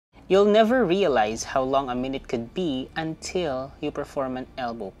You'll never realize how long a minute could be until you perform an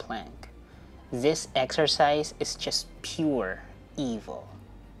elbow plank. This exercise is just pure evil.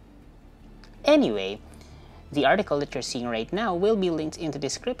 Anyway, the article that you're seeing right now will be linked in the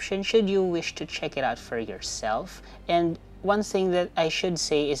description should you wish to check it out for yourself. And one thing that I should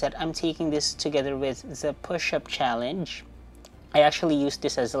say is that I'm taking this together with the push-up challenge. I actually used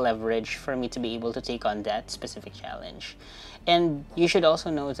this as a leverage for me to be able to take on that specific challenge. And you should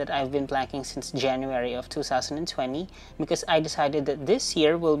also know that I've been planking since January of 2020 because I decided that this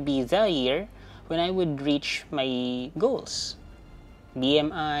year will be the year when I would reach my goals.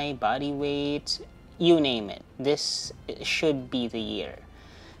 BMI, body weight, you name it. This should be the year.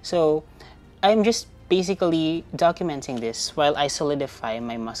 So I'm just basically documenting this while I solidify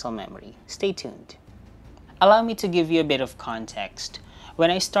my muscle memory. Stay tuned. Allow me to give you a bit of context. When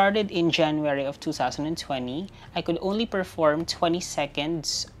I started in January of 2020, I could only perform 20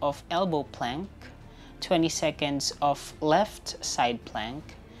 seconds of elbow plank, 20 seconds of left side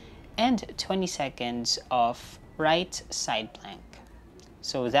plank, and 20 seconds of right side plank.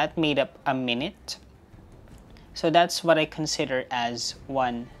 So that made up a minute. So that's what I consider as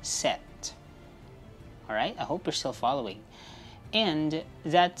one set. Alright, I hope you're still following. And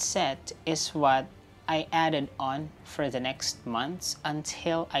that set is what I added on for the next months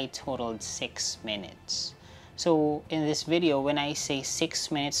until I totaled 6 minutes. So in this video, when I say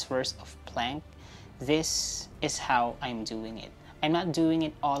 6 minutes worth of plank, this is how I'm doing it. I'm not doing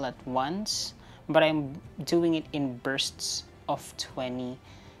it all at once, but I'm doing it in bursts of 20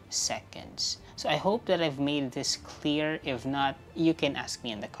 seconds. So I hope that I've made this clear. If not, you can ask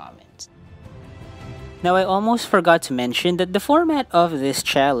me in the comments. Now, I almost forgot to mention that the format of this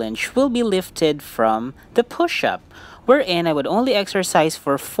challenge will be lifted from the push-up, wherein I would only exercise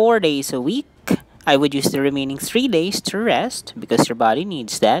for 4 days a week. I would use the remaining 3 days to rest because your body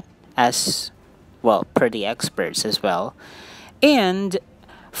needs that, as well, per the experts as well. And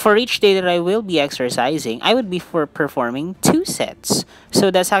for each day that I will be exercising, I would be performing 2 sets. So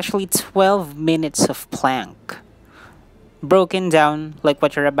that's actually 12 minutes of plank, broken down like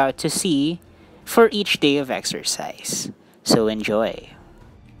what you're about to see for each day of exercise. So enjoy.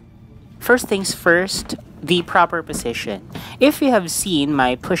 First things first, the proper position. If you have seen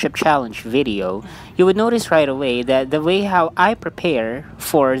my push-up challenge video, you would notice right away that the way how I prepare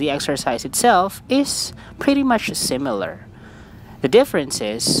for the exercise itself is pretty much similar. The difference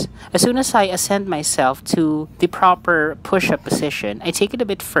is, as soon as I ascend myself to the proper push-up position, I take it a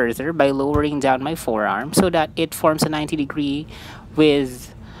bit further by lowering down my forearm so that it forms a 90-degree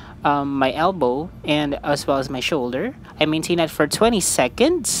with my elbow and as well as my shoulder. I maintain that for 20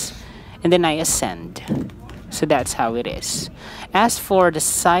 seconds and then I ascend. So that's how it is. As for the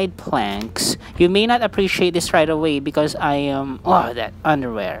side planks, you may not appreciate this right away because I am... oh, that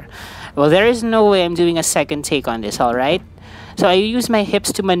underwear. Well, there is no way I'm doing a second take on this, alright? So I use my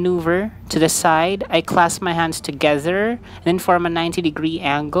hips to maneuver to the side. I clasp my hands together and then form a 90-degree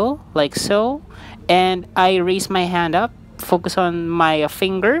angle, like so. And I raise my hand up, focus on my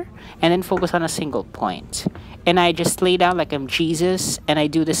finger, and then focus on a single point. And I just lay down like I'm Jesus, and I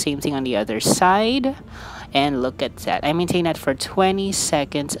do the same thing on the other side. And look at that. I maintain that for 20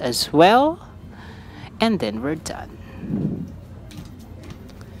 seconds as well. And then we're done.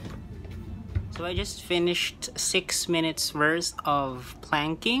 So I just finished 6 minutes worth of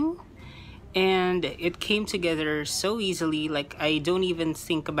planking. And it came together so easily, like I don't even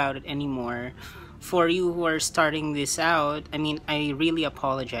think about it anymore. For you who are starting this out, I mean, I really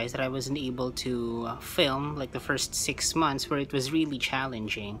apologize that I wasn't able to film like the first 6 months where it was really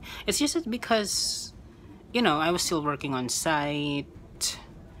challenging. It's just that because, you know, I was still working on site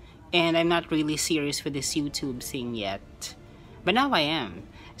and I'm not really serious with this YouTube thing yet. But now I am.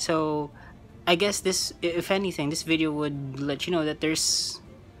 So I guess this, if anything, this video would let you know that there's,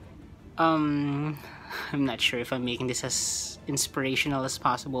 I'm not sure if I'm making this as inspirational as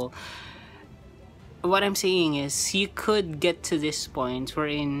possible. What I'm saying is you could get to this point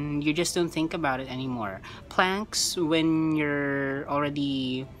wherein you just don't think about it anymore. Planks, when you're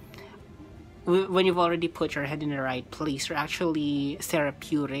already, when you've already put your head in the right place, are actually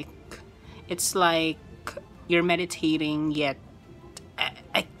therapeutic. It's like you're meditating, yet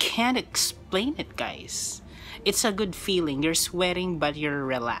I can't explain it, guys. It's a good feeling. You're sweating, but you're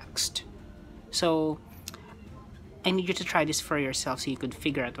relaxed. So I need you to try this for yourself so you could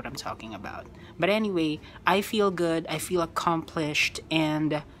figure out what I'm talking about. But anyway, I feel good, I feel accomplished,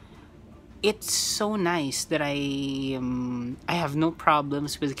 and it's so nice that I have no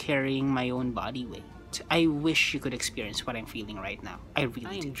problems with carrying my own body weight. I wish you could experience what I'm feeling right now. I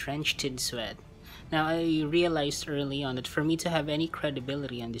am drenched in sweat. Now, I realized early on that for me to have any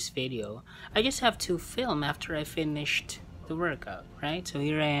credibility on this video, I just have to film after I finished the workout, right? So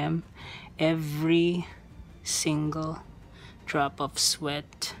here I am, every single drop of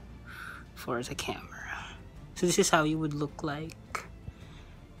sweat for the camera. So this is how you would look like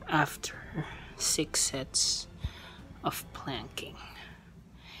after 6 sets of planking.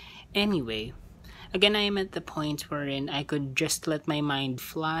 Anyway, again, I am at the point wherein I could just let my mind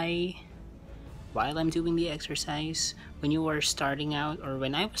fly while I'm doing the exercise. When you were starting out, or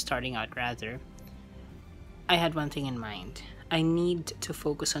when I was starting out rather, I had one thing in mind. I need to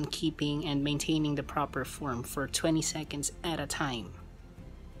focus on keeping and maintaining the proper form for 20 seconds at a time.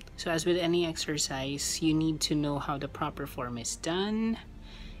 So as with any exercise, you need to know how the proper form is done,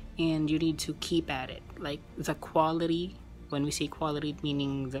 and you need to keep at it. Like the quality, when we say quality,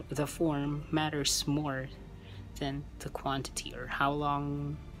 meaning the form matters more than the quantity or how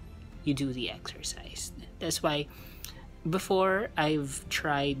long you do the exercise. That's why before I've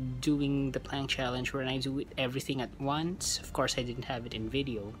tried doing the plank challenge where I do it everything at once. Of course, I didn't have it in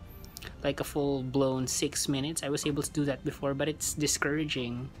video, like a full-blown 6 minutes. I was able to do that before, but it's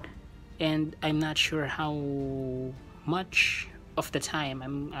discouraging, and I'm not sure how much of the time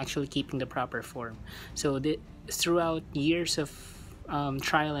I'm actually keeping the proper form. So throughout years of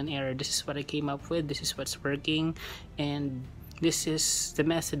trial and error, this is what I came up with. This is what's working, and this is the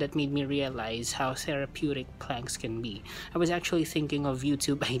method that made me realize how therapeutic planks can be. I was actually thinking of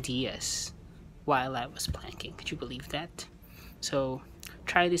YouTube ideas while I was planking. Could you believe that? So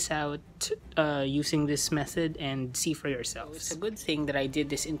try this out using this method and see for yourself. It's a good thing that I did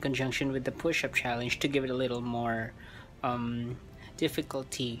this in conjunction with the push-up challenge to give it a little more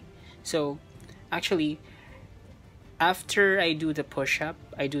difficulty. So actually, after I do the push-up,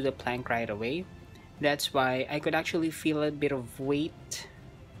 I do the plank right away. That's why I could actually feel a bit of weight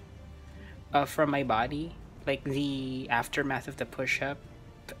from my body, like the aftermath of the push-up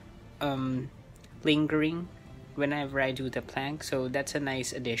lingering whenever I do the plank. So that's a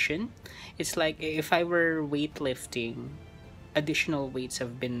nice addition. It's like if I were weightlifting, additional weights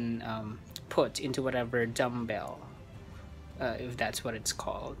have been put into whatever dumbbell, if that's what it's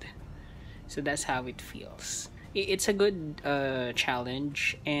called. So that's how it feels. It's a good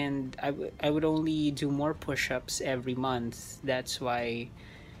challenge, and I would only do more push-ups every month. That's why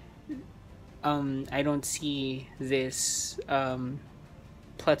I don't see this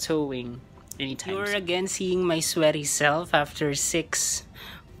plateauing anytime. You're again seeing my sweaty self after 6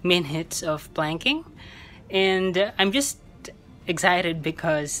 minutes of planking, and I'm just excited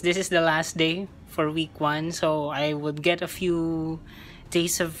because this is the last day for week 1, so I would get a few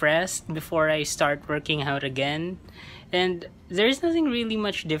days of rest before I start working out again. And there's nothing really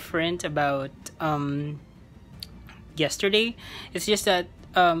much different about yesterday. It's just that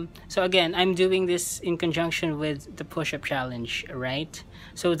so again, I'm doing this in conjunction with the push-up challenge, right?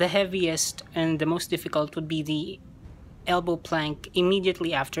 So the heaviest and the most difficult would be the elbow plank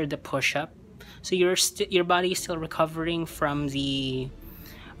immediately after the push-up. So your body is still recovering from the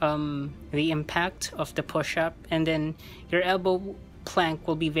impact of the push-up, and then your elbow plank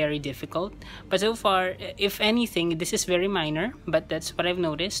will be very difficult. But so far, if anything, this is very minor, but that's what I've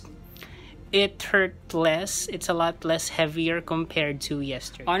noticed. It hurt less. It's a lot less heavier compared to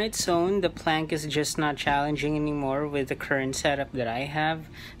yesterday. On its own, the plank is just not challenging anymore with the current setup that I have.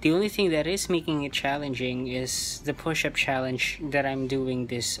 The only thing that is making it challenging is the push-up challenge that I'm doing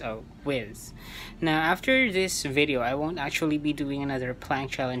this with. Now, after this video, I won't actually be doing another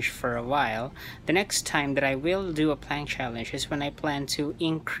plank challenge for a while. The next time that I will do a plank challenge is when I plan to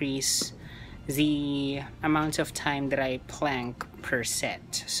increase the amount of time that I plank per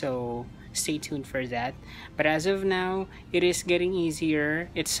set. So stay tuned for that. But as of now, it is getting easier.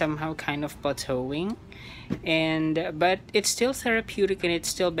 It's somehow kind of plateauing, but it's still therapeutic and it's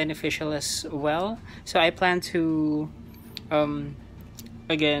still beneficial as well. So I plan to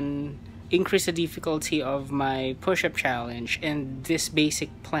again increase the difficulty of my push-up challenge, and this basic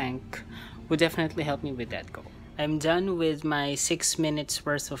plank would definitely help me with that goal. I'm done with my 6 minutes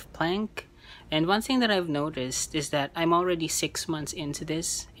worth of plank. And one thing that I've noticed is that I'm already 6 months into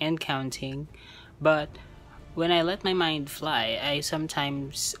this and counting, but when I let my mind fly, I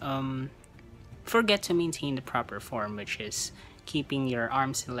sometimes forget to maintain the proper form, which is keeping your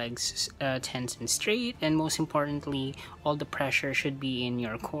arms and legs tense and straight, and most importantly, all the pressure should be in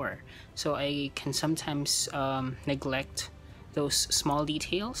your core. So I can sometimes neglect those small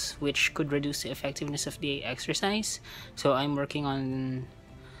details, which could reduce the effectiveness of the exercise. So I'm working on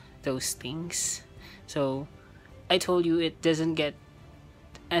those things. So I told you it doesn't get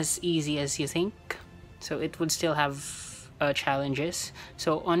as easy as you think. So it would still have challenges.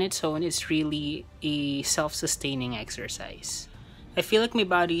 So on its own, it's really a self-sustaining exercise. I feel like my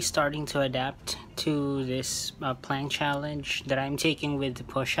body is starting to adapt to this plank challenge that I'm taking with the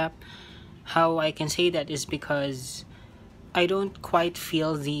push-up. How I can say that is because I don't quite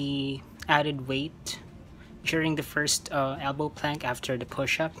feel the added weight during the first elbow plank after the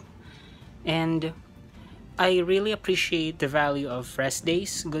push-up. And I really appreciate the value of rest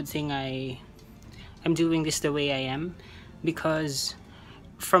days. Good thing I'm doing this the way I am, because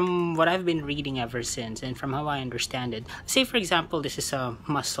from what I've been reading ever since and from how I understand it, say for example this is a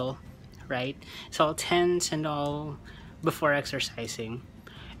muscle, right? It's all tense and all before exercising,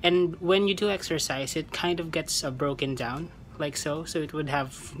 and when you do exercise it kind of gets broken down like so it would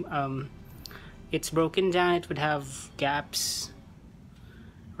have it's broken down, it would have gaps,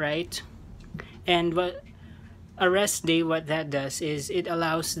 right? And what a rest day, what that does is it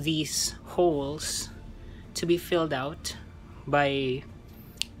allows these holes to be filled out by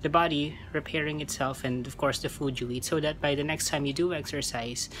the body repairing itself and of course the food you eat, so that by the next time you do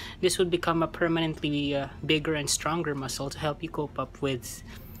exercise, this would become a permanently bigger and stronger muscle to help you cope up with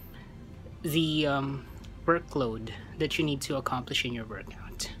the workload that you need to accomplish in your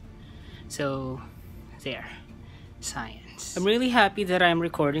workout. So there, science. I'm really happy that I'm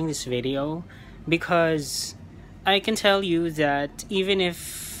recording this video, because I can tell you that even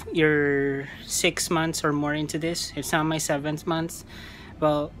if you're 6 months or more into this, it's now my 7th month,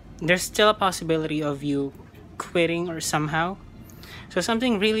 well, there's still a possibility of you quitting or somehow. So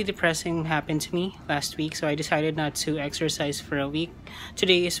something really depressing happened to me last week, so I decided not to exercise for a week.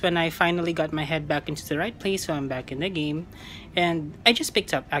 Today is when I finally got my head back into the right place, so I'm back in the game. And I just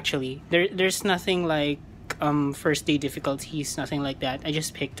picked up, actually. There's nothing like first day difficulties, nothing like that. I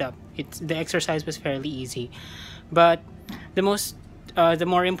just picked up. The exercise was fairly easy. But the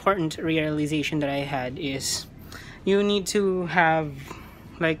more important realization that I had is you need to have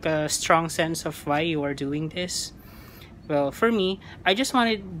like a strong sense of why you are doing this. Well, for me, I just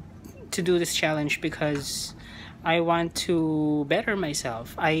wanted to do this challenge because I want to better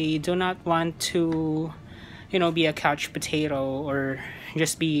myself. I do not want to, be a couch potato or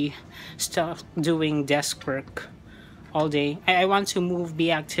just be stuck doing desk work all day. I want to move,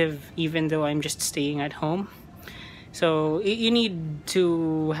 be active, even though I'm just staying at home. So you need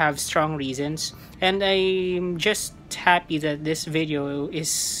to have strong reasons, and I'm just happy that this video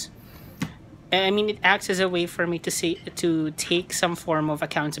is, it acts as a way for me to take some form of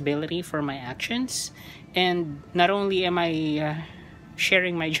accountability for my actions. And not only am I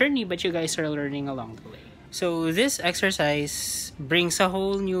sharing my journey, but you guys are learning along the way. So this exercise brings a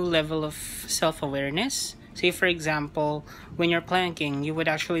whole new level of self-awareness. Say for example, when you're planking, you would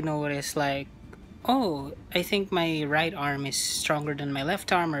actually notice like, oh, I think my right arm is stronger than my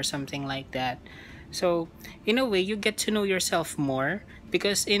left arm or something like that. So in a way, you get to know yourself more,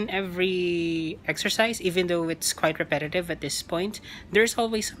 because in every exercise, even though it's quite repetitive at this point, there's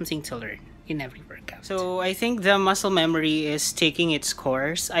always something to learn in every workout. So I think the muscle memory is taking its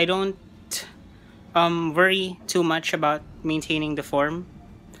course. I don't worry too much about maintaining the form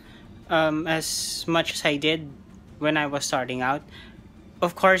as much as I did when I was starting out.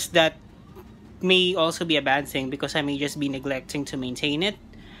 Of course, that may also be a bad thing because I may just be neglecting to maintain it,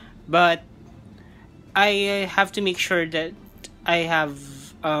 but I have to make sure that I have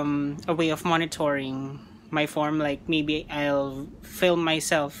a way of monitoring my form. Like maybe I'll film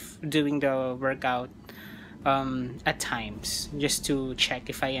myself doing the workout at times just to check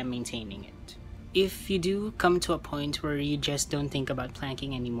if I am maintaining it. If you do come to a point where you just don't think about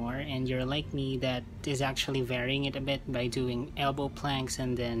planking anymore, and you're like me that is actually varying it a bit by doing elbow planks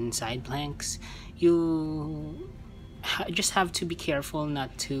and then side planks, you just have to be careful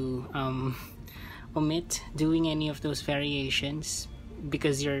not to omit doing any of those variations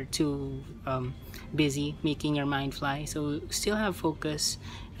because you're too busy making your mind fly. So still have focus,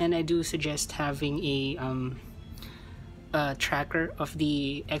 and I do suggest having a tracker of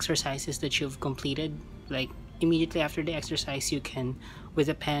the exercises that you've completed. Like immediately after the exercise, you can, with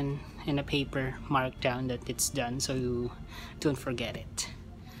a pen and a paper, mark down that it's done so you don't forget it.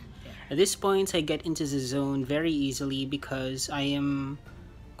 At this point, I get into the zone very easily because I am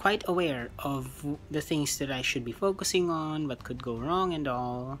quite aware of the things that I should be focusing on, what could go wrong and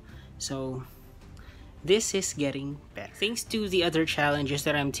all. So this is getting better. Thanks to the other challenges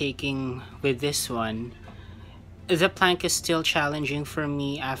that I'm taking with this one, the plank is still challenging for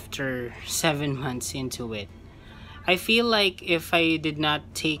me after 7 months into it. I feel like if I did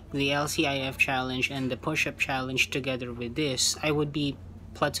not take the LCIF challenge and the push-up challenge together with this, I would be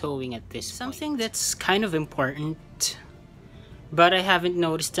plateauing at this point. Something that's kind of important but I haven't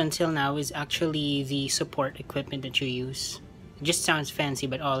noticed until now is actually the support equipment that you use. It just sounds fancy,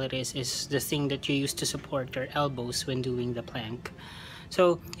 but all it is the thing that you use to support your elbows when doing the plank.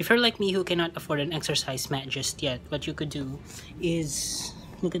 So if you're like me who cannot afford an exercise mat just yet, what you could do is,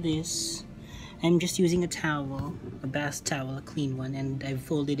 look at this. I'm just using a towel, a bath towel, a clean one, and I've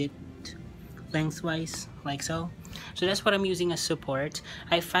folded it lengthwise, like so. So that's what I'm using as support.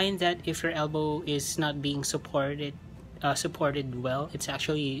 I find that if your elbow is not being supported well, it's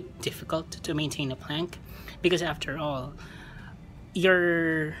actually difficult to maintain a plank, because after all,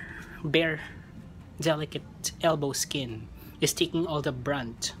 your bare, delicate elbow skin is taking all the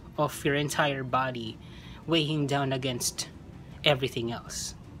brunt of your entire body, weighing down against everything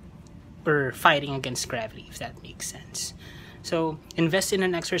else, or fighting against gravity, if that makes sense. So invest in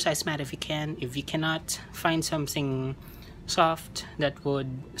an exercise mat if you can. If you cannot, find something soft that would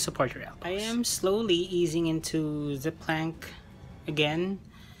support your elbows. I am slowly easing into the plank again.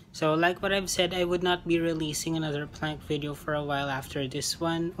 So like what I've said, I would not be releasing another plank video for a while after this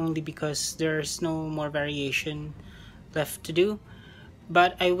one, only because there's no more variation left to do.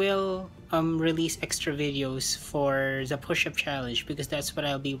 But I will release extra videos for the push-up challenge, because that's what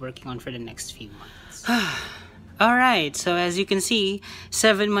I'll be working on for the next few months. Alright, so as you can see,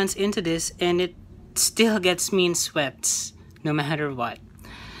 7 months into this, and it still gets me in sweats, no matter what.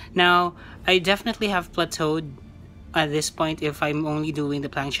 Now, I definitely have plateaued at this point if I'm only doing the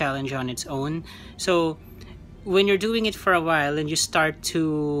plank challenge on its own. So when you're doing it for a while and you start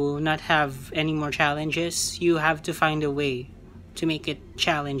to not have any more challenges, you have to find a way to make it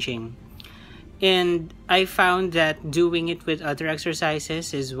challenging. And I found that doing it with other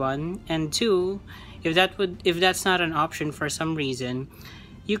exercises is one, and two, if that's not an option for some reason,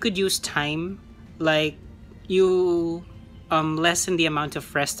 you could use time, like you lessen the amount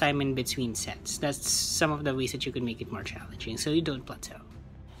of rest time in between sets. That's some of the ways that you can make it more challenging, so you don't plateau.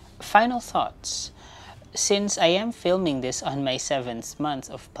 Final thoughts. Since I am filming this on my 7th month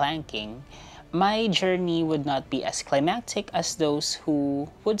of planking, my journey would not be as climactic as those who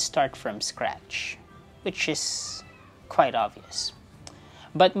would start from scratch, which is quite obvious.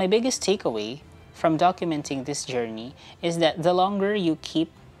 But my biggest takeaway from documenting this journey is that the longer you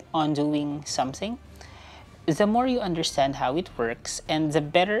keep on doing something, the more you understand how it works, and the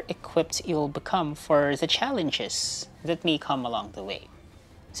better equipped you'll become for the challenges that may come along the way.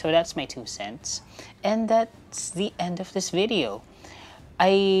 So that's my 2 cents, and that's the end of this video.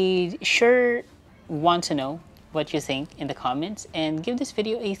 I sure want to know what you think in the comments, and give this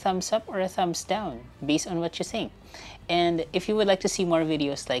video a thumbs up or a thumbs down based on what you think. And if you would like to see more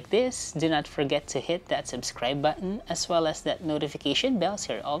videos like this, do not forget to hit that subscribe button as well as that notification bell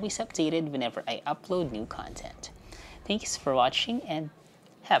so you're always updated whenever I upload new content. Thanks for watching, and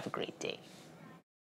have a great day.